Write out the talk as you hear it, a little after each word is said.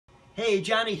Hey,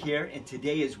 Johnny here, and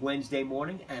today is Wednesday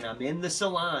morning, and I'm in the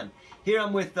salon. Here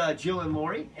I'm with Jill and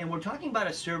Lori, and we're talking about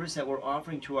a service that we're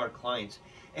offering to our clients.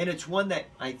 And it's one that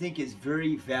I think is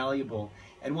very valuable,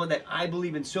 and one that I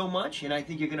believe in so much, and I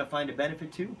think you're going to find a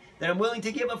benefit to, that I'm willing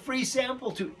to give a free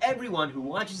sample to everyone who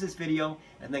watches this video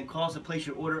and then calls to place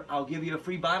your order. I'll give you a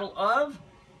free bottle of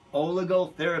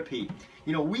Oligo Therapy.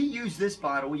 You know, we use this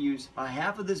bottle, we use a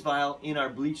half of this vial in our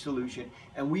bleach solution,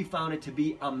 and we found it to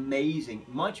be amazing,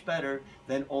 much better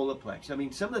than Olaplex. I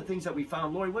mean, some of the things that we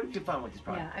found, Lori, what have you found with this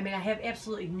product? Yeah, I mean, I have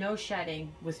absolutely no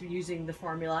shedding with using the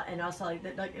formula, and also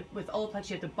like with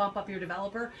Olaplex, you have to bump up your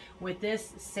developer. With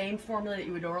this same formula that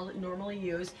you would normally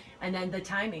use, and then the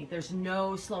timing, there's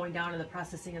no slowing down in the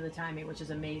processing of the timing, which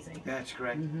is amazing. That's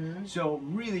correct. So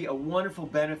really a wonderful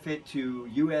benefit to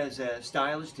you as a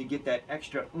stylist to get that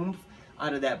extra oomph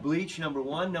out of that bleach, number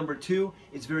one. Number two,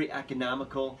 it's very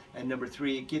economical. And number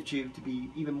three, it gets you to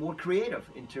be even more creative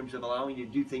in terms of allowing you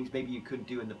to do things maybe you couldn't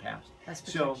do in the past. That's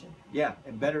protection. So, yeah,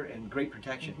 and better and great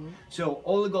protection. So,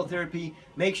 Oligo Therapy,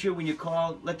 make sure when you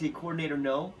call, let the coordinator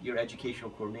know, your educational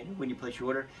coordinator, when you place your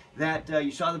order, that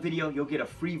you saw the video. You'll get a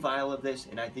free vial of this,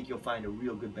 and I think you'll find a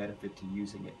real good benefit to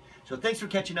using it. So, thanks for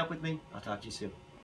catching up with me. I'll talk to you soon.